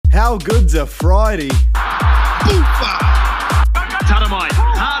How good's a Friday? Tatamite,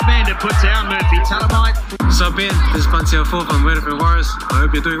 hard man to put down, Murphy. Tatamite. What's up, Ben? This is Bunty 4 from Werribee Warriors. I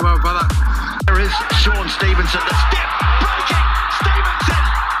hope you're doing well, brother. There is Sean Stevenson. The step, breaking, Stevenson.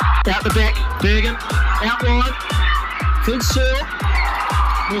 Out the back, Bergen, out wide, Finsur,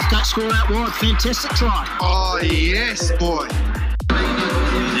 North Dutch score out wide, fantastic try. Oh, yes, boy.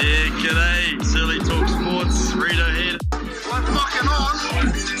 Yeah, g'day. Silly Talk Sports, Rito here. We're fucking on.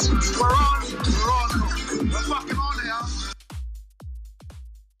 We're on. We're fucking on now.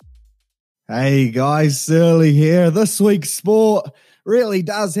 Hey guys, Surly here. This week's sport really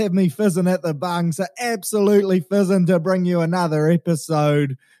does have me fizzing at the bung, so absolutely fizzing to bring you another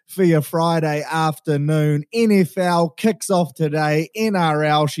episode for your Friday afternoon. NFL kicks off today.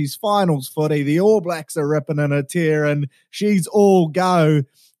 NRL, she's finals footy. The All Blacks are ripping and a tearing. She's all go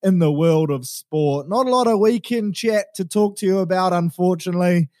in the world of sport. Not a lot of weekend chat to talk to you about,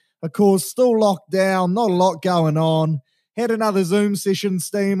 unfortunately. Of course, still locked down, not a lot going on. Had another Zoom session,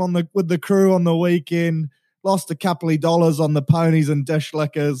 Steam, with the crew on the weekend. Lost a couple of dollars on the ponies and dish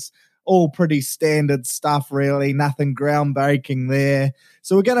liquors. All pretty standard stuff, really. Nothing groundbreaking there.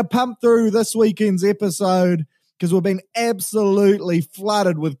 So we're going to pump through this weekend's episode because we've been absolutely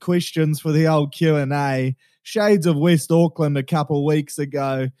flooded with questions for the old Q&A. Shades of West Auckland a couple of weeks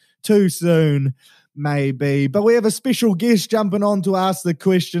ago. Too soon, maybe. But we have a special guest jumping on to ask the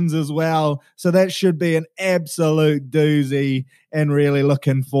questions as well. So that should be an absolute doozy, and really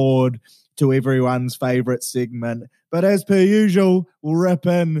looking forward to everyone's favourite segment. But as per usual, we'll rip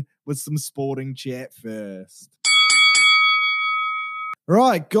in with some sporting chat first.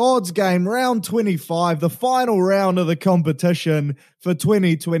 Right, God's Game, round 25, the final round of the competition for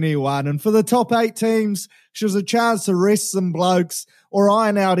 2021. And for the top 8 teams, she was a chance to rest some blokes or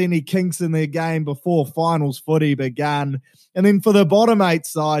iron out any kinks in their game before finals footy began. And then for the bottom 8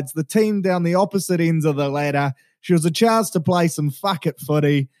 sides, the team down the opposite ends of the ladder, she was a chance to play some fuck it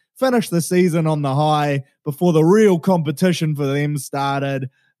footy, finish the season on the high before the real competition for them started.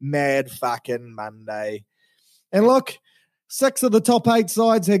 Mad fucking Monday. And look, 6 of the top 8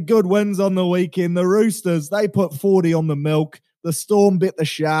 sides had good wins on the weekend. The Roosters, they put 40 on the milk. The Storm bet the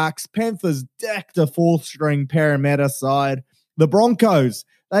Sharks. Panthers decked a 4th string Parramatta side. The Broncos,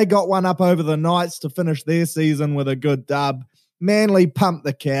 they got one up over the Knights to finish their season with a good dub. Manly pumped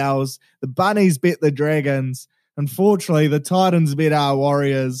the Cows. The Bunnies bet the Dragons. Unfortunately, the Titans bet our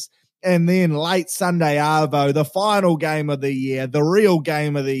Warriors. And then late Sunday Arvo, the final game of the year, the real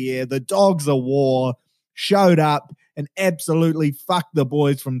game of the year, the Dogs of War, showed up and absolutely fucked the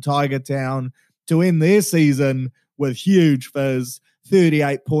boys from Tiger Town to end their season with huge fizz,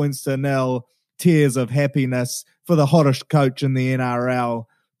 38 points to nil, tears of happiness for the hottest coach in the NRL,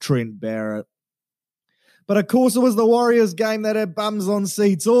 Trent Barrett. But of course, it was the Warriors game that had bums on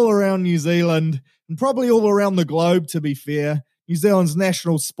seats all around New Zealand and probably all around the globe, to be fair. New Zealand's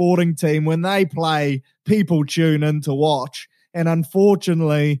national sporting team, when they play, people tune in to watch. And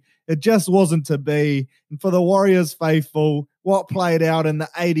unfortunately, it just wasn't to be. And for the Warriors faithful, what played out in the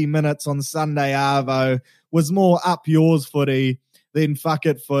 80 minutes on Sunday Arvo was more up yours footy than fuck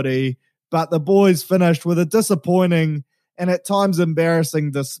it footy. But the boys finished with a disappointing and at times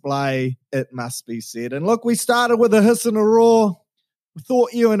embarrassing display, it must be said. And look, we started with a hiss and a roar. We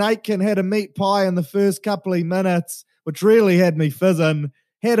thought Ewan Aitken had a meat pie in the first couple of minutes, which really had me fizzing.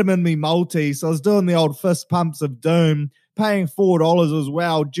 Had him in me multi, so I was doing the old fist pumps of doom, paying $4 as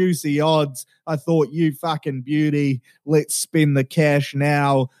well, juicy odds. I thought, you fucking beauty, let's spend the cash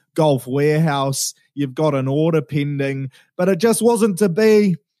now. Golf Warehouse, you've got an order pending. But it just wasn't to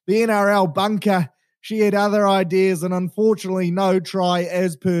be. The NRL bunker, she had other ideas, and unfortunately no try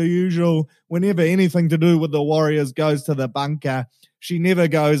as per usual. Whenever anything to do with the Warriors goes to the bunker, she never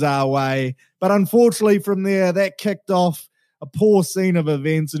goes our way. But unfortunately from there, that kicked off a poor scene of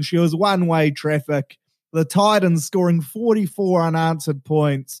events, and she was one-way traffic. The Titans scoring 44 unanswered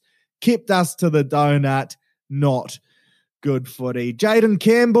points kept us to the donut. Not good footy. Jayden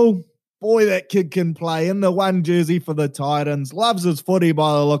Campbell, boy, that kid can play in the one jersey for the Titans. Loves his footy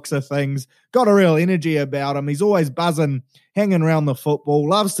by the looks of things. Got a real energy about him. He's always buzzing, hanging around the football.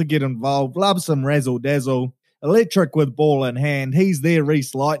 Loves to get involved. Loves some razzle-dazzle. Electric with ball in hand. He's their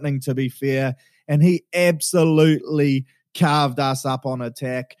Reece Lightning, to be fair. And he absolutely carved us up on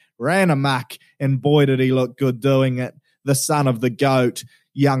attack. Ran amok. And boy, did he look good doing it. The son of the GOAT,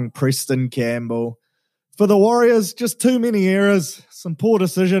 young Preston Campbell. For the Warriors, just too many errors, some poor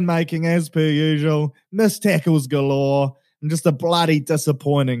decision-making as per usual, missed tackles galore, and just a bloody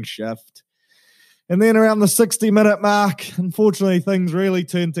disappointing shift. And then around the 60-minute mark, unfortunately, things really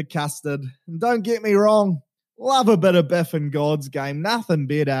turned to custard. And don't get me wrong, Love a bit of Biff and God's game, nothing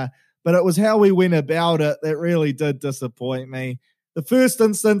better, but it was how we went about it that really did disappoint me. The first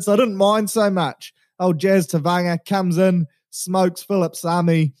instance, I didn't mind so much. Old Jazz Tavanga comes in, smokes Philip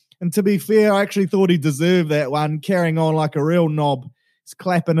Sami, and to be fair, I actually thought he deserved that one, carrying on like a real knob. He's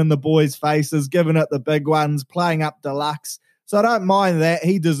clapping in the boys' faces, giving it the big ones, playing up deluxe. So I don't mind that.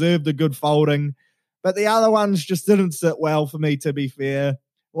 He deserved a good folding. But the other ones just didn't sit well for me, to be fair.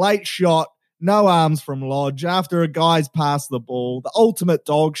 Late shot, no arms from Lodge after a guy's passed the ball. The ultimate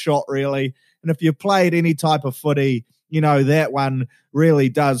dog shot, really. And if you've played any type of footy, you know that one really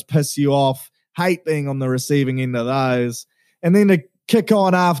does piss you off. Hate being on the receiving end of those. And then to kick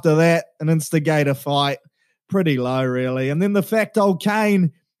on after that and instigate a fight, pretty low, really. And then the fact old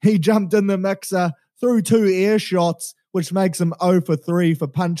Kane, he jumped in the mixer, threw 2 air shots, which makes him 0 for 3 for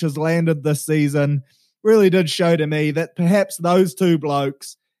punches landed this season, really did show to me that perhaps those 2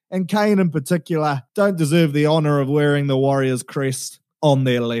 blokes, and Kane in particular, don't deserve the honour of wearing the Warriors crest on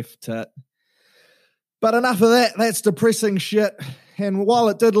their left tit. But enough of that. That's depressing shit. And while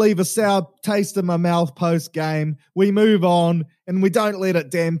it did leave a sour taste in my mouth post-game, we move on and we don't let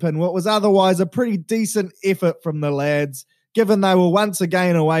it dampen what was otherwise a pretty decent effort from the lads, given they were once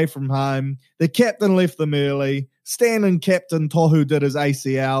again away from home. The captain left them early. Standing captain Tohu did his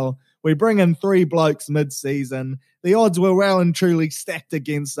ACL. We bring in 3 blokes mid-season. The odds were well and truly stacked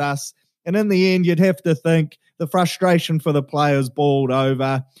against us. And in the end, you'd have to think the frustration for the players boiled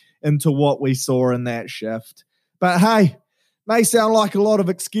over into what we saw in that shift. But hey, may sound like a lot of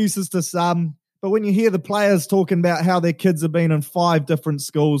excuses to some, but when you hear the players talking about how their kids have been in 5 different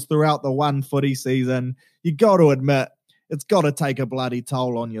schools throughout the one footy season, you got to admit, it's got to take a bloody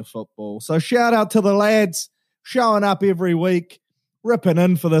toll on your football. So shout out to the lads showing up every week, ripping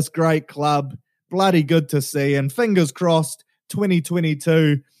in for this great club. Bloody good to see. And fingers crossed,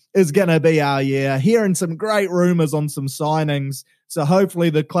 2022 is going to be our year. Hearing some great rumours on some signings. So hopefully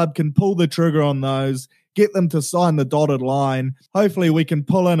the club can pull the trigger on those, get them to sign the dotted line. Hopefully we can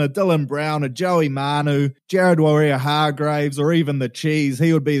pull in a Dylan Brown, a Joey Manu, Jared Warrior-Hargraves, or even the Cheese.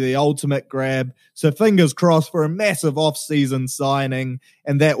 He would be the ultimate grab. So fingers crossed for a massive off-season signing,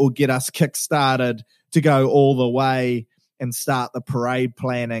 and that will get us kick-started to go all the way and start the parade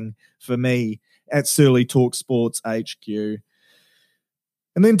planning for me at Surly Talk Sports HQ.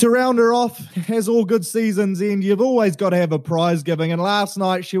 And then to round her off, as all good seasons end, you've always got to have a prize giving. And last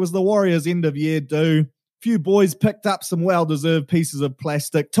night, she was the Warriors' end-of-year do. Few boys picked up some well-deserved pieces of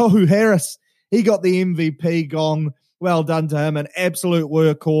plastic. Tohu Harris, he got the MVP gong. Well done to him, an absolute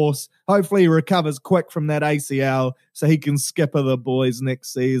workhorse. Hopefully he recovers quick from that ACL so he can skipper the boys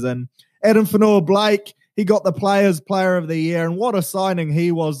next season. Adam Fanua-Blake, he got the Players' Player of the Year, and what a signing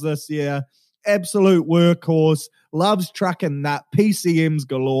he was this year. Absolute workhorse, loves trucking that, PCMs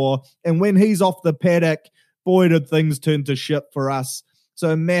galore, and when he's off the paddock, boy, did things turn to shit for us.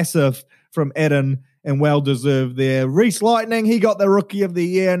 So massive from Eden, and well-deserved there. Reece Lightning, he got the Rookie of the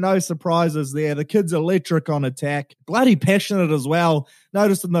Year, no surprises there. The kid's electric on attack, bloody passionate as well.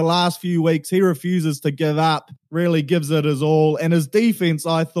 Noticed in the last few weeks, he refuses to give up, really gives it his all, and his defense,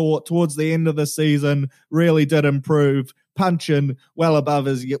 I thought, towards the end of the season, really did improve, punching well above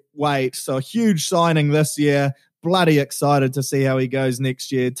his weight. So a huge signing this year. Bloody excited to see how he goes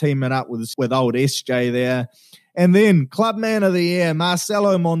next year, teaming up with old SJ there. And then Club Man of the Year,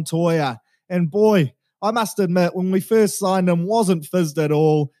 Marcelo Montoya. And boy, I must admit, when we first signed him, wasn't fizzed at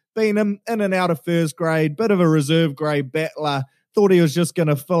all. Been in and out of first grade, bit of a reserve grade battler. Thought he was just going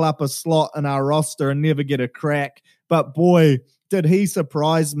to fill up a slot in our roster and never get a crack. But boy, did he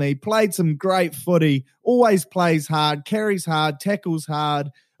surprise me. Played some great footy, always plays hard, carries hard, tackles hard.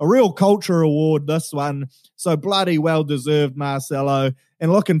 A real culture award, this one. So bloody well-deserved, Marcelo.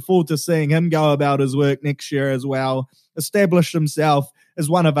 And looking forward to seeing him go about his work next year as well. Established himself as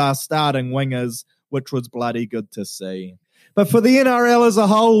one of our starting wingers, which was bloody good to see. But for the NRL as a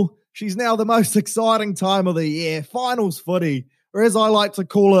whole, she's now the most exciting time of the year. Finals footy, or as I like to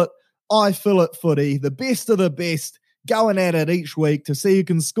call it, I fill it footy. The best of the best going at it each week to see who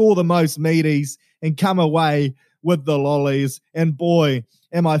can score the most meaties and come away with the lollies. And boy,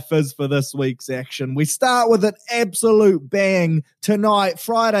 am I fizz for this week's action. We start with an absolute bang tonight,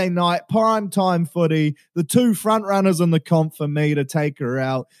 Friday night, primetime footy. The 2 front runners in the comp for me to take her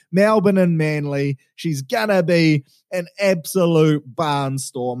out, Melbourne and Manly. She's gonna be an absolute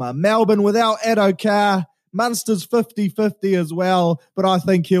barnstormer. Melbourne without Addo-Carr. Munster's 50-50 as well, but I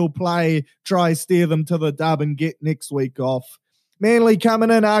think he'll play, try steer them to the dub and get next week off. Manly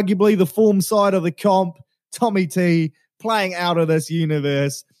coming in, arguably the form side of the comp. Tommy T playing out of this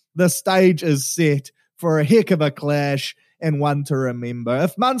universe. The stage is set for a heck of a clash and one to remember.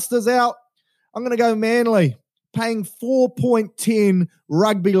 If Munster's out, I'm going to go Manly. paying 4.10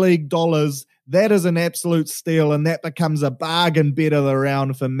 rugby league dollars. That is an absolute steal, and that becomes a bargain bet of the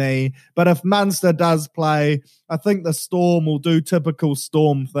round for me. But if Munster does play, I think the Storm will do typical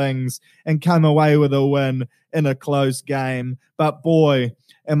Storm things and come away with a win in a close game. But boy,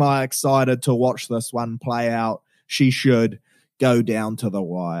 am I excited to watch this one play out. She should go down to the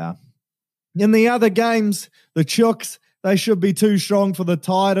wire. In the other games, the Chooks, they should be too strong for the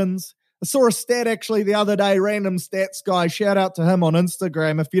Titans. I saw a stat actually the other day, random stats guy, shout out to him on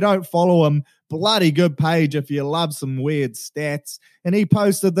Instagram. If you don't follow him, bloody good page if you love some weird stats. And he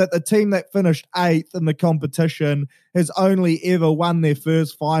posted that the team that finished 8th in the competition has only ever won their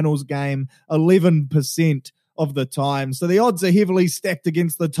first finals game 11% of the time. So the odds are heavily stacked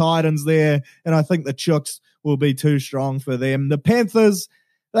against the Titans there, and I think the Chooks will be too strong for them. The Panthers,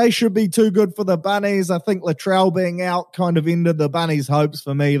 they should be too good for the Bunnies. I think Latrell being out kind of ended the Bunnies' hopes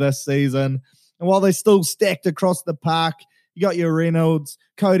for me this season. And while they're still stacked across the park, you got your Reynolds,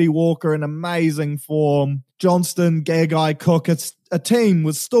 Cody Walker in amazing form, Johnston, Gagai, Cook. It's a team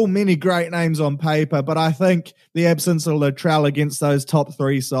with still many great names on paper, but I think the absence of Latrell against those top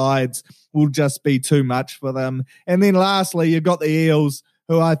 3 sides will just be too much for them. And then lastly, you've got the Eels,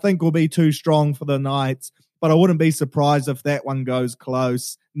 who I think will be too strong for the Knights, but I wouldn't be surprised if that one goes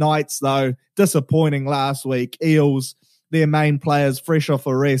close. Knights, though, disappointing last week. Eels, their main players fresh off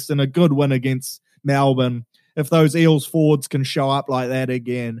a rest and a good win against Melbourne. If those Eels forwards can show up like that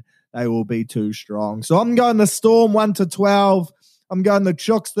again, they will be too strong. So I'm going the Storm 1-12. I'm going the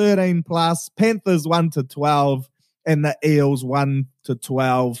Chooks 13+, Panthers 1-12, and the Eels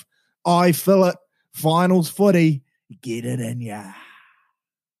 1-12. I fill it. Finals footy. Get it in ya.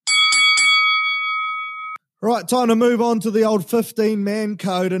 Right, time to move on to the old 15-man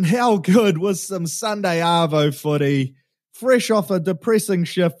code, and how good was some Sunday Arvo footy? Fresh off a depressing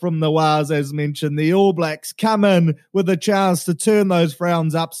shift from the Wars, as mentioned, the All Blacks come in with a chance to turn those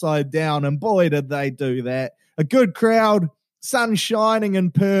frowns upside down, and boy, did they do that. A good crowd, sun shining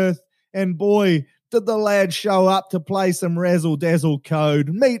in Perth, and boy, did the lads show up to play some razzle-dazzle code.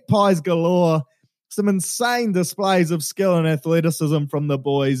 Meat pies galore. Some insane displays of skill and athleticism from the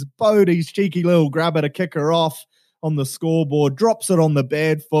boys. Bodie's cheeky little grubber to kick her off on the scoreboard, drops it on the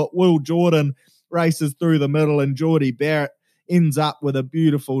bad foot. Will Jordan races through the middle, and Geordie Barrett ends up with a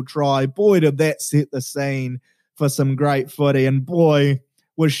beautiful try. Boy, did that set the scene for some great footy, and boy,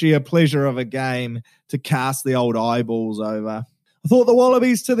 was she a pleasure of a game to cast the old eyeballs over. I thought the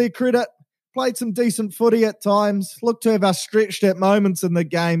Wallabies, to their credit, played some decent footy at times, looked to have us stretched at moments in the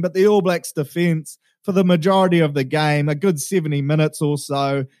game, but the All Blacks defence, for the majority of the game, a good 70 minutes or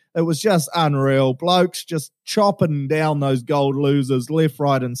so, it was just unreal. Blokes just chopping down those gold losers left,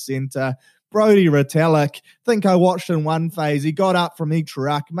 right and centre. Brodie Retallick, think I watched in one phase, he got up from each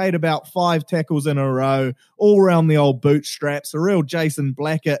ruck, made about 5 tackles in a row, all around the old bootstraps, a real Jason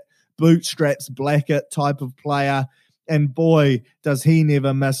Blackett, bootstraps Blackett type of player. And boy, does he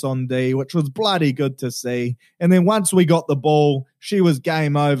never miss on D, which was bloody good to see. And then once we got the ball, she was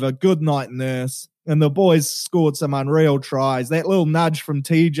game over. Good night, nurse. And the boys scored some unreal tries. That little nudge from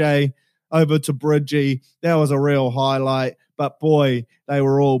TJ over to Bridgie, that was a real highlight. But boy, they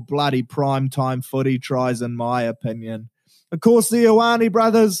were all bloody primetime footy tries in my opinion. Of course, the Ioane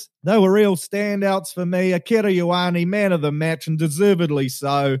brothers, they were real standouts for me. Akira Ioane, man of the match, and deservedly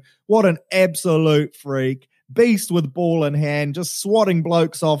so. What an absolute freak. Beast with ball in hand, just swatting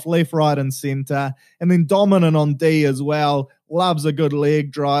blokes off left, right and centre. And then dominant on D as well. Loves a good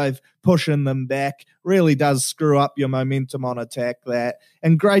leg drive, pushing them back. Really does screw up your momentum on attack, that.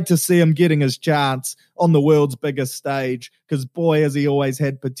 And great to see him getting his chance on the world's biggest stage, because boy, has he always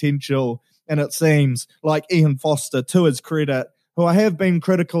had potential. And it seems like Ian Foster, to his credit, who I have been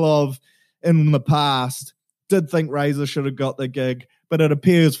critical of in the past, did think Razor should have got the gig. But it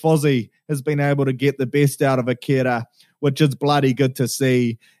appears Fozzie has been able to get the best out of Akira, which is bloody good to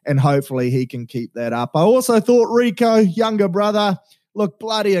see, and hopefully he can keep that up. I also thought Rico, younger brother, looked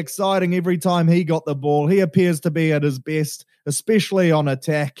bloody exciting every time he got the ball. He appears to be at his best, especially on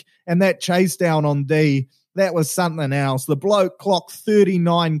attack, and that chase down on D, that was something else. The bloke clocked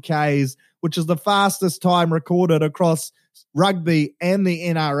 39 Ks, which is the fastest time recorded across rugby and the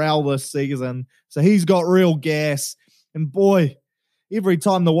NRL this season. So he's got real gas, and boy, every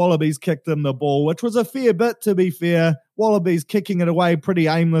time the Wallabies kicked him the ball, which was a fair bit to be fair, Wallabies kicking it away pretty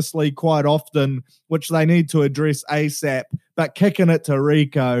aimlessly quite often, which they need to address ASAP, but kicking it to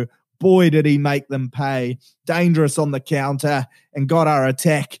Rico, boy did he make them pay. Dangerous on the counter and got our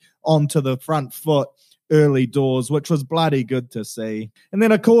attack onto the front foot early doors, which was bloody good to see. And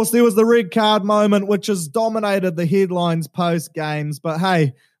then, of course, there was the red card moment, which has dominated the headlines post-games, but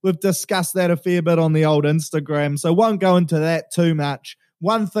hey, We've discussed that a fair bit on the old Instagram, so won't go into that too much.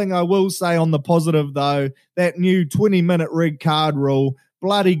 One thing I will say on the positive, though, that new 20-minute red card rule,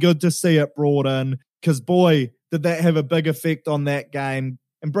 bloody good to see it brought in, because, boy, did that have a big effect on that game.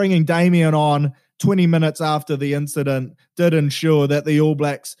 And bringing Damien on 20 minutes after the incident did ensure that the All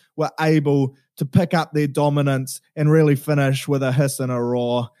Blacks were able to pick up their dominance and really finish with a hiss and a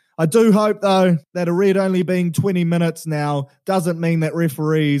roar. I do hope, though, that a red only being 20 minutes now doesn't mean that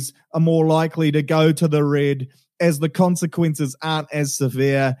referees are more likely to go to the red, as the consequences aren't as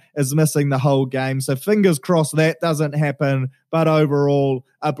severe as missing the whole game. So fingers crossed that doesn't happen, but overall,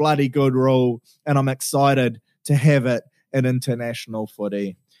 a bloody good rule, and I'm excited to have it in international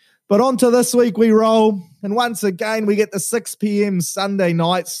footy. But on to this week we roll, and once again we get the 6 p.m. Sunday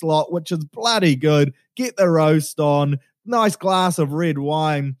night slot, which is bloody good. Get the roast on, nice glass of red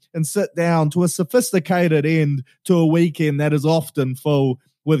wine, and sit down to a sophisticated end to a weekend that is often full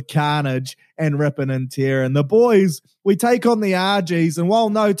with carnage and ripping and tearing. The boys, we take on the RGs, and while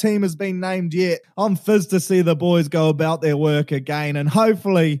no team has been named yet, I'm fizzed to see the boys go about their work again, and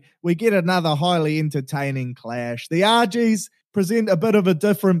hopefully we get another highly entertaining clash. The RGs present a bit of a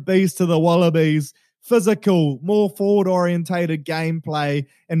different beast to the Wallabies. Physical, more forward-orientated gameplay,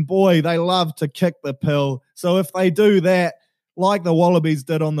 and boy, they love to kick the pill. So if they do that, like the Wallabies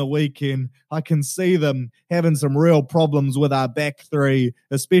did on the weekend, I can see them having some real problems with our back three,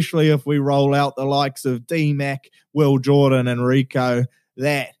 especially if we roll out the likes of D-Mac, Will Jordan, and Rico.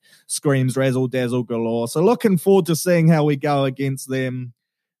 That screams razzle-dazzle galore. So looking forward to seeing how we go against them.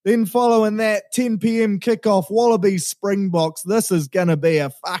 Then following that, 10 p.m. kickoff, Wallabies Springboks. This is going to be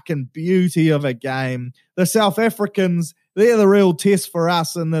a fucking beauty of a game. The South Africans, they're the real test for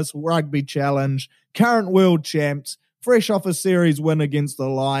us in this rugby challenge. Current world champs, fresh off a series win against the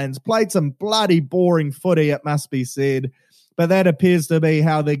Lions. Played some bloody boring footy, it must be said. But that appears to be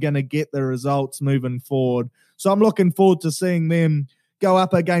how they're going to get the results moving forward. So I'm looking forward to seeing them go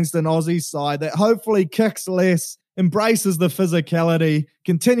up against an Aussie side that hopefully kicks less, embraces the physicality,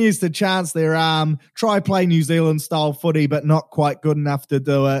 continues to chance their arm, try play New Zealand-style footy, but not quite good enough to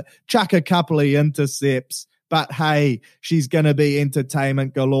do it, chuck a couple of intercepts. But hey, she's going to be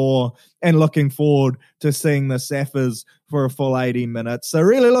entertainment galore, and looking forward to seeing the Saffers for a full 80 minutes. So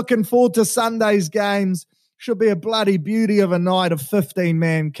really looking forward to Sunday's games. Should be a bloody beauty of a night of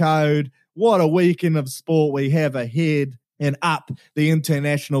 15-man code. What a weekend of sport we have ahead. And up the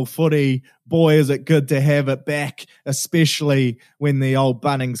international footy. Boy, is it good to have it back, especially when the old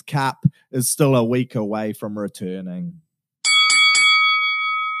Bunnings Cup is still a week away from returning.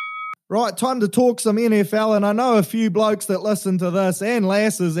 Right, time to talk some NFL, and I know a few blokes that listen to this, and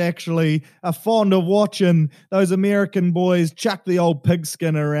lasses actually, are fond of watching those American boys chuck the old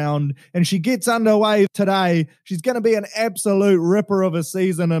pigskin around, and she gets underway today. She's going to be an absolute ripper of a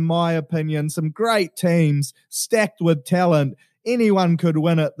season, in my opinion. Some great teams, stacked with talent. Anyone could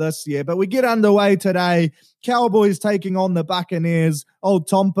win it this year, but we get underway today. Cowboys taking on the Buccaneers, old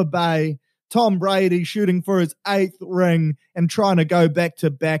Tampa Bay. Tom Brady shooting for his 8th ring and trying to go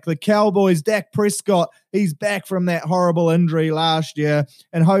back-to-back. The Cowboys, Dak Prescott, he's back from that horrible injury last year,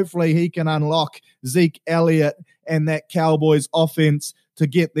 and hopefully he can unlock Zeke Elliott and that Cowboys offense to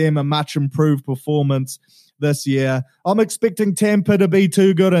get them a much-improved performance this year. I'm expecting Tampa to be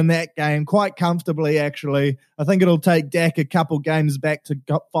too good in that game, quite comfortably, actually. I think it'll take Dak a couple games back to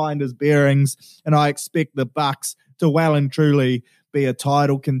find his bearings, and I expect the Bucs to well and truly be a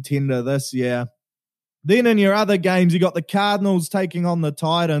title contender this year. Then in your other games, you got the Cardinals taking on the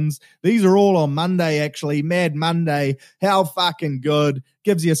Titans. These are all on Monday, actually. Mad Monday. How fucking good.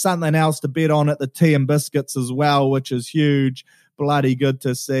 Gives you something else to bet on at the tea and biscuits as well, which is huge. Bloody good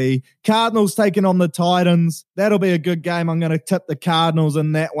to see. Cardinals taking on the Titans. That'll be a good game. I'm going to tip the Cardinals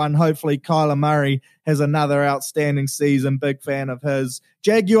in that one. Hopefully Kyler Murray has another outstanding season. Big fan of his.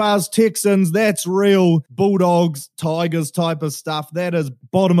 Jaguars, Texans, that's real Bulldogs, Tigers type of stuff. That is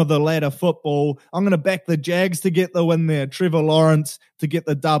bottom of the ladder football. I'm going to back the Jags to get the win there. Trevor Lawrence to get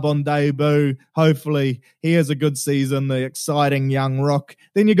the dub on debut. Hopefully he has a good season, the exciting young rook.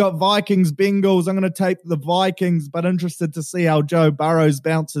 Then you got Vikings, Bengals. I'm going to take the Vikings, but interested to see how Joe Burrows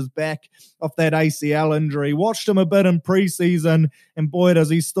bounces back off that ACL injury. Watched him a bit in preseason, and boy,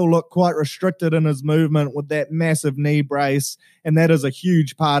 does he still look quite restricted in his movement with that massive knee brace, and that is a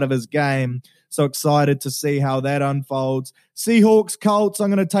huge part of his game. So excited to see how that unfolds. Seahawks, Colts.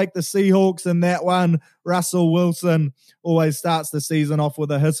 I'm going to take the Seahawks in that one. Russell Wilson always starts the season off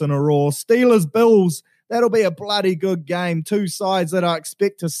with a hiss and a roar. Steelers, Bills. That'll be a bloody good game. Two sides that I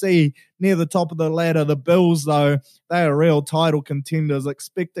expect to see near the top of the ladder. The Bills, though, they are real title contenders,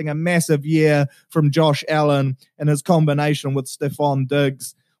 expecting a massive year from Josh Allen and his combination with Stephon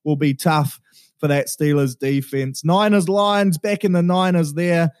Diggs. will be tough for that Steelers defense. Niners Lions, back in the Niners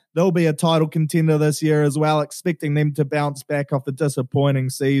there. They'll be a title contender this year as well, expecting them to bounce back off a disappointing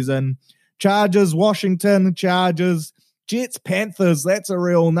season. Chargers, Washington, Chargers. Jets, Panthers, that's a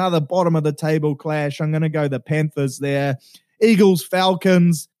real another bottom of the table clash. I'm going to go the Panthers there. Eagles,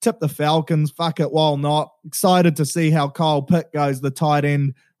 Falcons, tip the Falcons, fuck it, while not. Excited to see how Kyle Pitt goes, the tight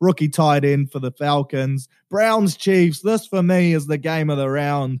end, rookie tight end for the Falcons. Browns, Chiefs, this for me is the game of the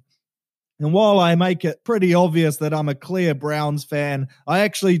round. And while I make it pretty obvious that I'm a clear Browns fan, I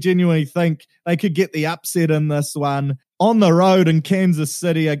actually genuinely think they could get the upset in this one. On the road in Kansas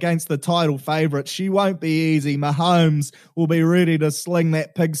City against the title favorites, she won't be easy. Mahomes will be ready to sling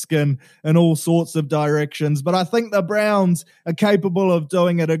that pigskin in all sorts of directions. But I think the Browns are capable of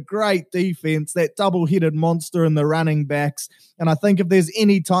doing it. A great defense, that double-headed monster in the running backs. And I think if there's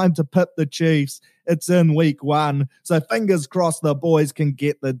any time to pit the Chiefs, it's in week 1. So fingers crossed the boys can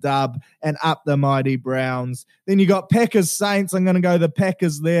get the dub and up the mighty Browns. Then you got Packers Saints. I'm going to go the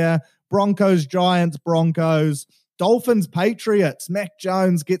Packers there. Broncos Giants, Broncos. Dolphins, Patriots. Mac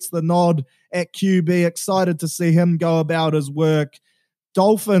Jones gets the nod at QB. Excited to see him go about his work.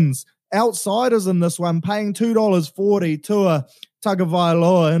 Dolphins, outsiders in this one, paying $2.40 to a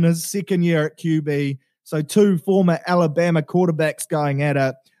Tagovailoa in his second year at QB. So 2 former Alabama quarterbacks going at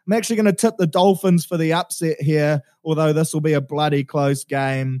it. I'm actually going to tip the Dolphins for the upset here, although this will be a bloody close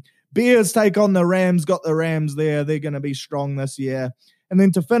game. Bears take on the Rams. Got the Rams there. They're going to be strong this year. And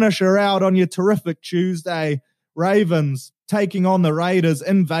then to finish her out on your terrific Tuesday, Ravens taking on the Raiders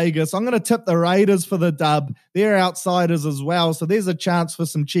in Vegas. I'm going to tip the Raiders for the dub. They're outsiders as well, so there's a chance for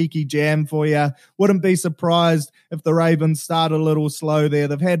some cheeky jam for you. Wouldn't be surprised if the Ravens start a little slow there.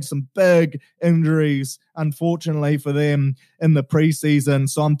 They've had some big injuries, unfortunately for them, in the preseason,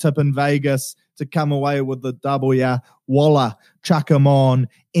 so I'm tipping Vegas to come away with the W. Waller, chuck him on,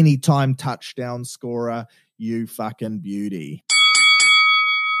 anytime touchdown scorer, you fucking beauty.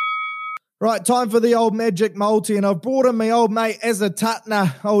 Right, time for the old magic multi, and I've brought in my old mate Azza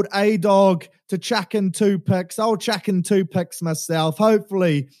Tutner, old A-Dog, to chuck in 2 picks. I'll chuck in 2 picks myself.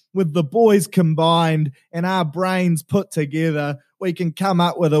 Hopefully, with the boys combined and our brains put together, we can come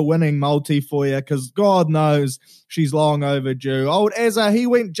up with a winning multi for you, because God knows she's long overdue. Old Azza, he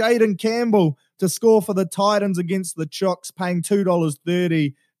went Jaden Campbell to score for the Titans against the Chooks, paying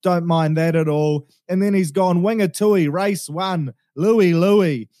 $2.30. Don't mind that at all. And then he's gone Wingatui, race 1,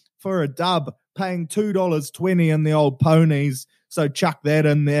 Louis, for a dub, paying $2.20 in the old ponies. So chuck that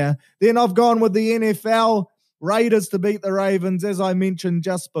in there. Then I've gone with the NFL Raiders to beat the Ravens, as I mentioned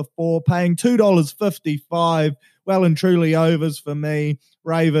just before, paying $2.55. Well and truly overs for me.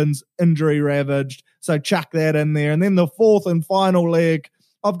 Ravens injury ravaged. So chuck that in there. And then the fourth and final leg,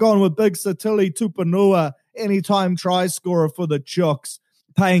 I've gone with Big Satili Tupanua, anytime try scorer for the Chooks,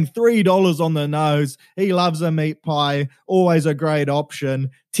 paying $3 on the nose. He loves a meat pie, always a great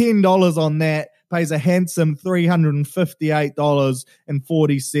option. $10 on that, pays a handsome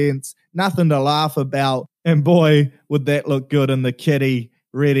 $358.40. Nothing to laugh about. And boy, would that look good in the kitty,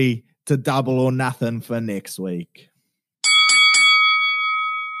 ready to double or nothing for next week.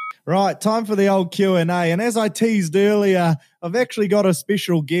 Right, time for the old Q&A. And as I teased earlier, I've actually got a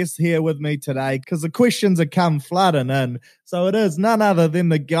special guest here with me today because the questions have come flooding in. So it is none other than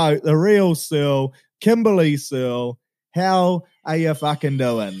the GOAT, the real Searle, Kimberly Searle. How are you fucking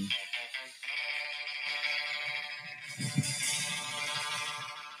doing?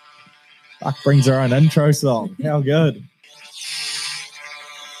 Fuck brings her own intro song. How good.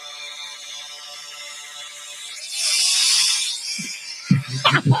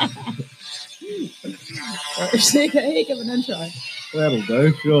 Take a heck of an intro. That'll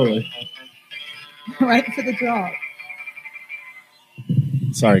do, surely. Wait for the drop.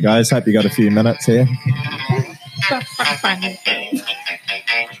 Sorry, guys. Hope you got a few minutes here.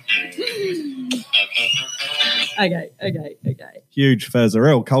 Okay. Huge fizz, a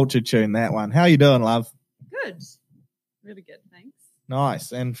real culture tune, that one. How you doing, love? Good. Really good, thanks.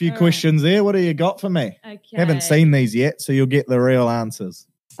 Nice. And a few All questions there. What do you got for me? Okay. Haven't seen these yet, so you'll get the real answers.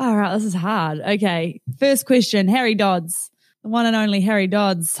 All right, this is hard. Okay. First question, Harry Dodds, the one and only Harry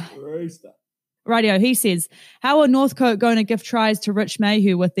Dodds. Radio, he says, how are Northcote going to give tries to Rich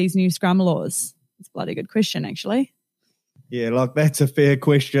Mayhew with these new scrum laws? It's a bloody good question, actually. Yeah, look, that's a fair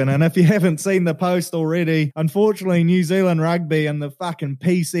question. And if you haven't seen the post already, unfortunately, New Zealand Rugby and the fucking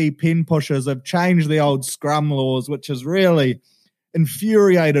PC pen pushers have changed the old scrum laws, which has really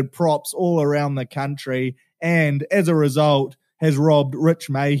infuriated props all around the country. And as a result, has robbed Rich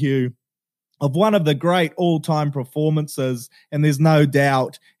Mayhew of one of the great all-time performances, and there's no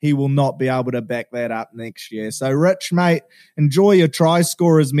doubt he will not be able to back that up next year. So, Rich, mate, enjoy your try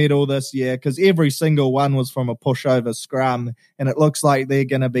scorers medal this year, because every single one was from a pushover scrum, and it looks like they're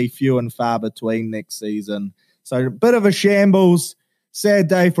going to be few and far between next season. So, a bit of a shambles, sad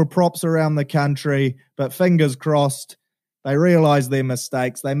day for props around the country, but fingers crossed they realise their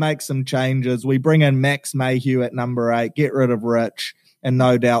mistakes, they make some changes. We bring in Max Mayhew at number 8, get rid of Rich, and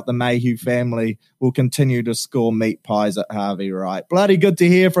no doubt the Mayhew family will continue to score meat pies at Harvey Wright. Bloody good to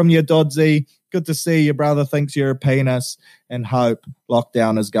hear from you, Dodsy. Good to see your brother thinks you're a penis, and hope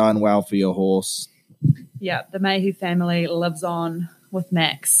lockdown is going well for your horse. Yeah, the Mayhew family lives on with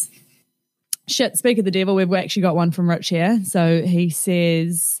Max. Shit, speak of the devil, we've actually got one from Rich here. So he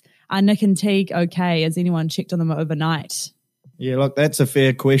says, are Nick and Teague okay? Has anyone checked on them overnight? Yeah, look, that's a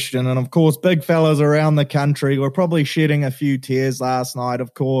fair question. And, of course, big fellas around the country were probably shedding a few tears last night,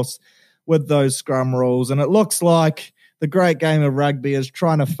 of course, with those scrum rules. And it looks like the great game of rugby is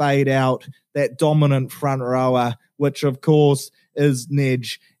trying to fade out that dominant front rower, which, of course, is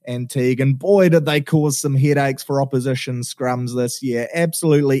Nedge and Teague. And, boy, did they cause some headaches for opposition scrums this year.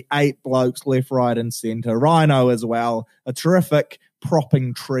 Absolutely 8 blokes left, right and centre. Rhino as well, a terrific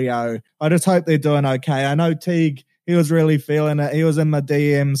propping trio. I just hope they're doing okay. I know Teague, he was really feeling it. He was in my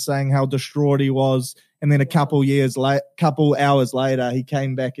DMs saying how distraught he was. And then a couple hours later, he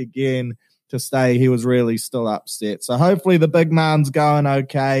came back again to say he was really still upset. So hopefully the big man's going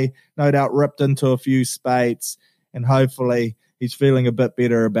okay. No doubt ripped into a few spates. And hopefully he's feeling a bit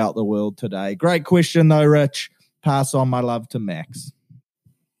better about the world today. Great question though, Rich. Pass on my love to Max.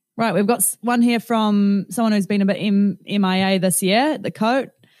 Right, we've got one here from someone who's been a bit MIA this year, the coat.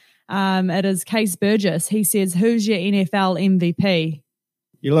 It is Case Burgess. He says, who's your NFL MVP?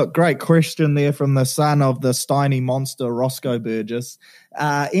 You look, great question there from the son of the Steiny monster, Roscoe Burgess.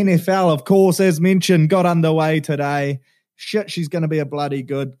 NFL, of course, as mentioned, got underway today. Shit, she's going to be a bloody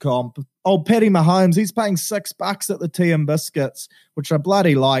good comp. Old Paddy Mahomes, he's paying $6 at the Tea and Biscuits, which I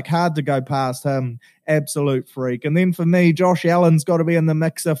bloody like. Hard to go past him. Absolute freak. And then for me, Josh Allen's got to be in the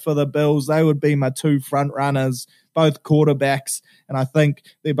mixer for the Bills. They would be my 2 front runners, both quarterbacks, and I think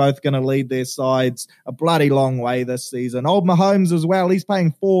they're both going to lead their sides a bloody long way this season. Old Mahomes as well, he's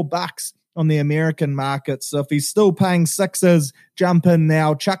paying $4 on the American market. So if he's still paying 6s, jump in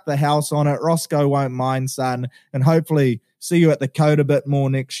now, chuck the house on it. Roscoe won't mind, son, and hopefully see you at the Coat a bit more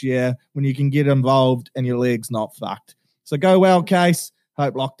next year when you can get involved and your leg's not fucked. So go well, Case.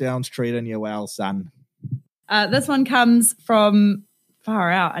 Hope lockdown's treating you well, son. This one comes from far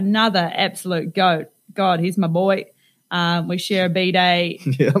out, another absolute goat. God, he's my boy. We share a B-day.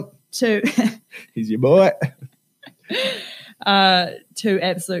 Yep. Two. He's your boy. 2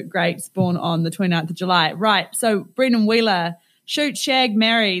 absolute greats born on the 29th of July. Right, so Brendan Wheeler, shoot, shag,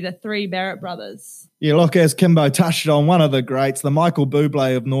 marry, the 3 Barrett brothers. Yeah, look, as Kimbo touched on, one of the greats, the Michael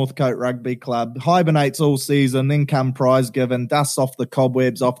Bublé of Northcote Rugby Club, hibernates all season, then come prize given, dusts off the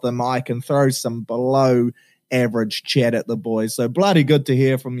cobwebs off the mic and throws some below average chat at the boys. So bloody good to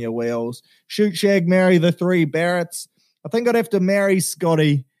hear from your wheels. Shoot, shag, marry, the 3 Barretts. I think I'd have to marry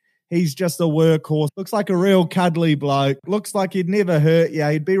Scotty. He's just a workhorse. Looks like a real cuddly bloke. Looks like he'd never hurt you.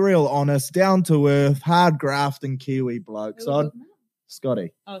 He'd be real honest, down to earth, hard grafting Kiwi bloke. So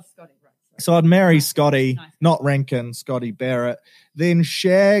Scotty. Oh, Scotty, right. So I'd marry Scotty, Nice. not Rankin, Scotty Barrett. Then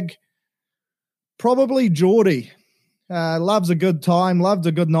shag, probably Geordie. Loves a good time, loved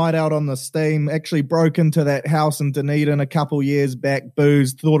a good night out on the steam. Actually broke into that house in Dunedin a couple years back,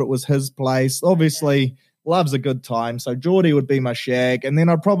 boozed, thought it was his place. Obviously loves a good time. So Geordie would be my shag. And then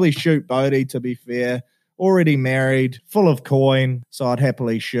I'd probably shoot Bodie, to be fair. Already married, full of coin. So I'd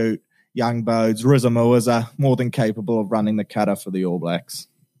happily shoot young Bodes. Rizamuaza, more than capable of running the cutter for the All Blacks.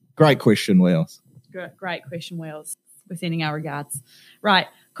 Great question, Wheels. Great question, Wheels. We're sending our regards. Right,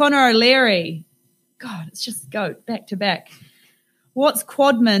 Connor O'Leary. God, it's just goat, back to back. What's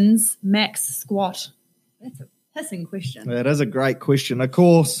Quadman's max squat? That's a pissing question. That is a great question. Of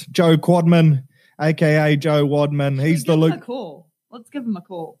course, Joe Quadman, a.k.a. Joe Wadman. He's the Luke. Let's give him a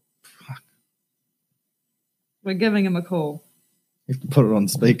call. We're giving him a call. You have to put it on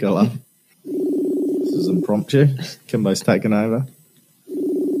speaker, love. This is impromptu. Kimbo's taken over.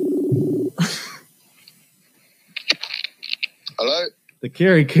 Hello? The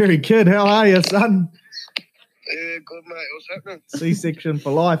Kerry Kid, how are you, son? Yeah, good, mate. What's happening? C-section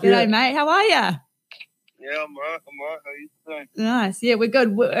for life. G'day, mate. How are you? Yeah, I'm right. How are you doing? Nice. Yeah, we're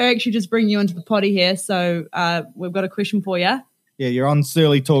good. We're actually just bringing you into the potty here, so we've got a question for you. Yeah, you're on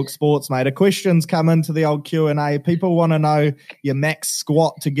Surly Talk Sports, mate. A question's come into the old Q&A. People want to know your max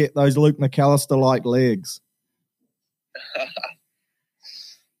squat to get those Luke McAllister-like legs.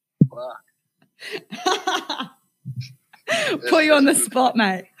 Wow. Put you on the spot,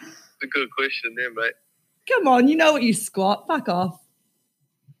 mate. It's a good question there, mate. Come on, you know what you squat. Fuck off.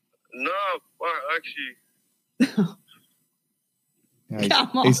 No, actually, Come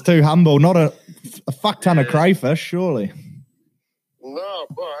on. He's too humble. Not a fuck ton of crayfish, surely. no,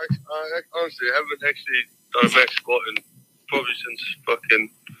 but I honestly haven't actually done a back squat in probably since fucking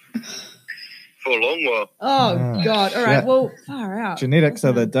for a long while. Oh, God. All right, shit. well, far out. Genetics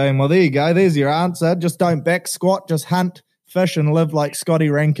of the doom. Well, there you go. There's your answer. Just don't back squat. Just hunt, fish, and live like Scotty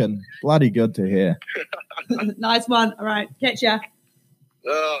Rankin. Bloody good to hear. Nice one. All right, catch ya.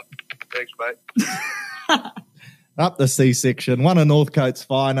 Thanks, mate. Up the C-section, one of Northcote's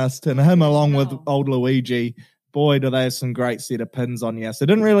finest, and him along with old Luigi. Boy, do they have some great set of pins on you. So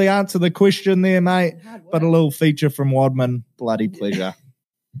didn't really answer the question there, mate, but a little feature from Wadman. Bloody pleasure.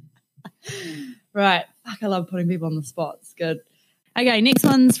 Right. Fuck, I love putting people on the spot. It's good. Okay, next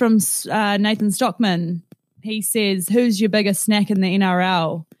one's from Nathan Stockman. He says, who's your biggest snack in the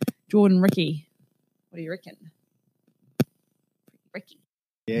NRL? Jordan Ricky. What do you reckon? Ricky.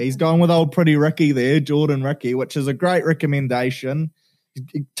 Yeah, he's gone with old Pretty Ricky there, Jordan Ricky, which is a great recommendation.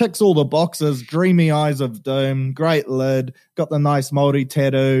 He ticks all the boxes, dreamy eyes of doom, great lid, got the nice Māori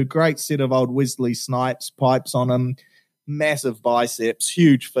tattoo, great set of old Wesley Snipes pipes on him, massive biceps,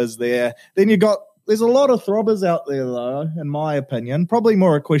 huge fizz there. Then there's a lot of throbbers out there, though, in my opinion. Probably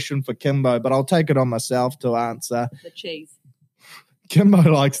more a question for Kimbo, but I'll take it on myself to answer. The cheese. Kimbo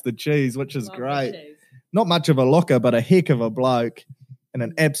likes the cheese, which is Love great. the cheese. Not much of a looker, but a heck of a bloke and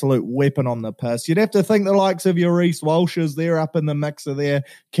an absolute weapon on the piss. You'd have to think the likes of your Reece Walsh's there up in the mixer there.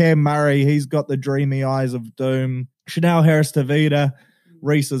 Cam Murray, he's got the dreamy eyes of doom. Chanel Harris-Tavita,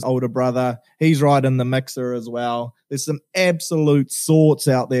 Reece's older brother, he's right in the mixer as well. There's some absolute sorts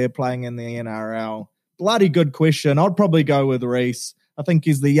out there playing in the NRL. Bloody good question. I'd probably go with Reece. I think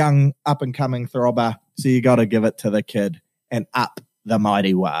he's the young up-and-coming throbber, so you got to give it to the kid. And up the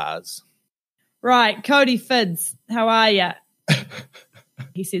mighty Wars. Right, Cody Fids, how are ya?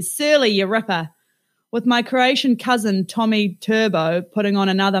 He says, Surly, you ripper. With my Croatian cousin, Tommy Turbo, putting on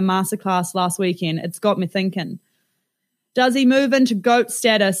another masterclass last weekend, it's got me thinking. Does he move into GOAT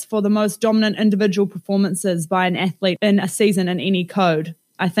status for the most dominant individual performances by an athlete in a season in any code?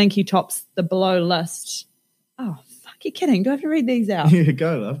 I think he tops the below list. Oh, fuck, you're kidding. Do I have to read these out? Yeah,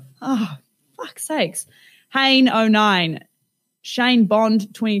 go, love. Oh, fuck's sakes. Hayne 09, Shane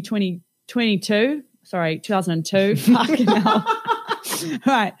Bond 2022. Sorry, 2002. Fucking hell.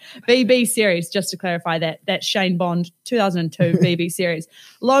 Right. BB series, just to clarify that. That's Shane Bond 2002 BB series.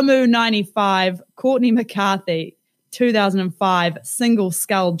 Lomu 95, Courtney McCarthy 2005, single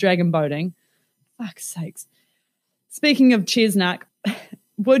scull dragon boating. Fuck's sakes. Speaking of Chesnuck,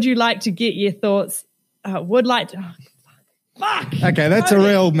 would you like to get your thoughts? Fuck. Okay, that's a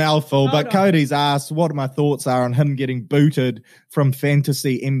real mouthful, but Cody's asked what my thoughts are on him getting booted from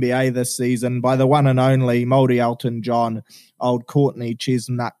Fantasy NBA this season by the one and only Māori Elton John, old Courtney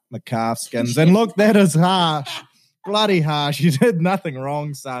Chesnuck McCaskins. And look, that is harsh. Bloody harsh. You did nothing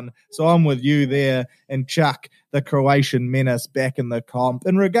wrong, son. So I'm with you there and Chuck, the Croatian menace, back in the comp.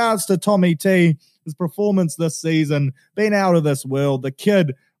 In regards to Tommy T, his performance this season, been out of this world. The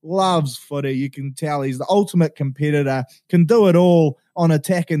kid loves footy. You can tell he's the ultimate competitor, can do it all on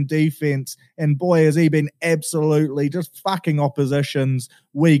attack and defense. And boy, has he been absolutely just fucking oppositions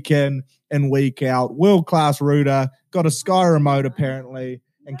week in and week out. World-class rooter, got a Sky remote apparently,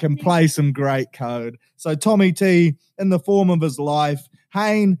 and can play some great code. So Tommy T, in the form of his life.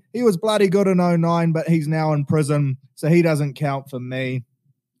 Hayne, he was bloody good in 09, but he's now in prison, so he doesn't count for me.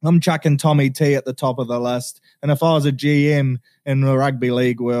 I'm chucking Tommy T at the top of the list. And if I was a GM in the rugby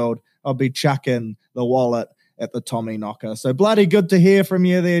league world, I'd be chucking the wallet at the Tommy knocker. So bloody good to hear from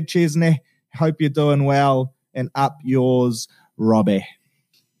you there, Chesney. Hope you're doing well. And up yours, Robbie.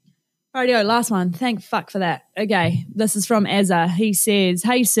 Rightio, last one. Thank fuck for that. Okay, this is from Azza. He says,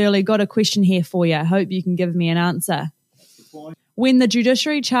 hey, Surly, got a question here for you. Hope you can give me an answer. When the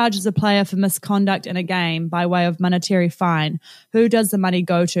judiciary charges a player for misconduct in a game by way of monetary fine, who does the money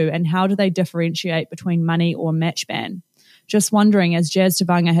go to and how do they differentiate between money or match ban? Just wondering, as Jazz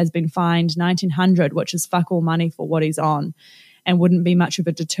Tavanga has been fined $1,900, which is fuck all money for what he's on and wouldn't be much of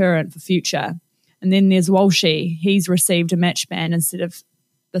a deterrent for future. And then there's Walshy. He's received a match ban instead of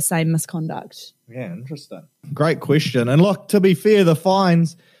the same misconduct. Yeah, interesting. Great question. And look, to be fair, the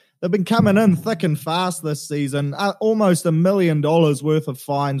fines, they've been coming in thick and fast this season, almost $1 million worth of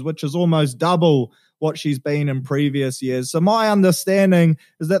fines, which is almost double what she's been in previous years. So my understanding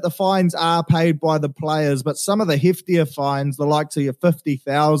is that the fines are paid by the players, but some of the heftier fines, the likes of your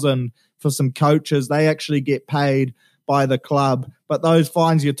 $50,000 for some coaches, they actually get paid by the club. But those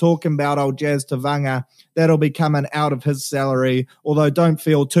fines you're talking about, old Jazz Tavanga, that'll be coming out of his salary, although don't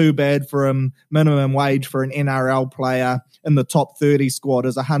feel too bad for him. Minimum wage for an NRL player in the top 30 squad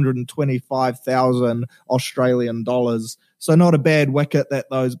is 125,000 Australian dollars. So not a bad wicket that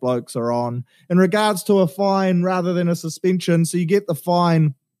those blokes are on. In regards to a fine rather than a suspension, so you get the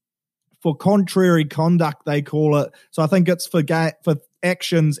fine for contrary conduct, they call it. So I think it's for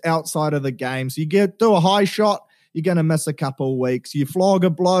actions outside of the game. So you do a high shot, you're going to miss a couple of weeks. You flog a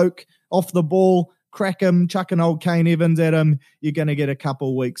bloke off the ball, crack him, chuck an old Kane Evans at him, you're going to get a couple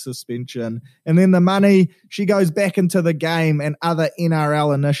of weeks suspension. And then the money, she goes back into the game and other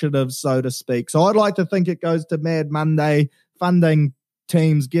NRL initiatives, so to speak. So I'd like to think it goes to Mad Monday, funding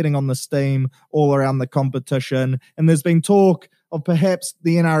teams getting on the steam all around the competition. And there's been talk of perhaps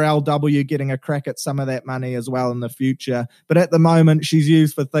the NRLW getting a crack at some of that money as well in the future. But at the moment, she's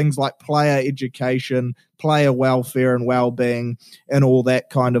used for things like player education, player welfare and well-being, and all that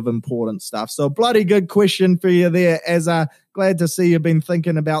kind of important stuff. So a bloody good question for you there, Azza. Glad to see you've been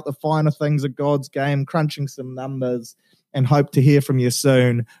thinking about the finer things of God's game, crunching some numbers, and hope to hear from you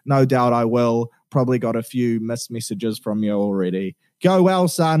soon. No doubt I will. Probably got a few missed messages from you already. Go well,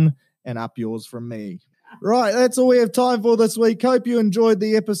 son, and up yours from me. Right, that's all we have time for this week. Hope you enjoyed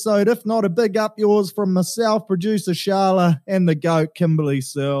the episode. If not, a big up yours from myself, producer Sharla, and the GOAT, Kimberly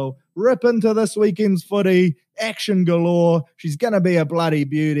Searle. Rip into this weekend's footy. Action galore. She's going to be a bloody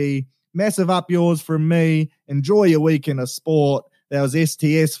beauty. Massive up yours from me. Enjoy your weekend of sport. That was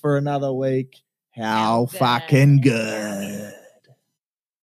STS for another week. How fucking good.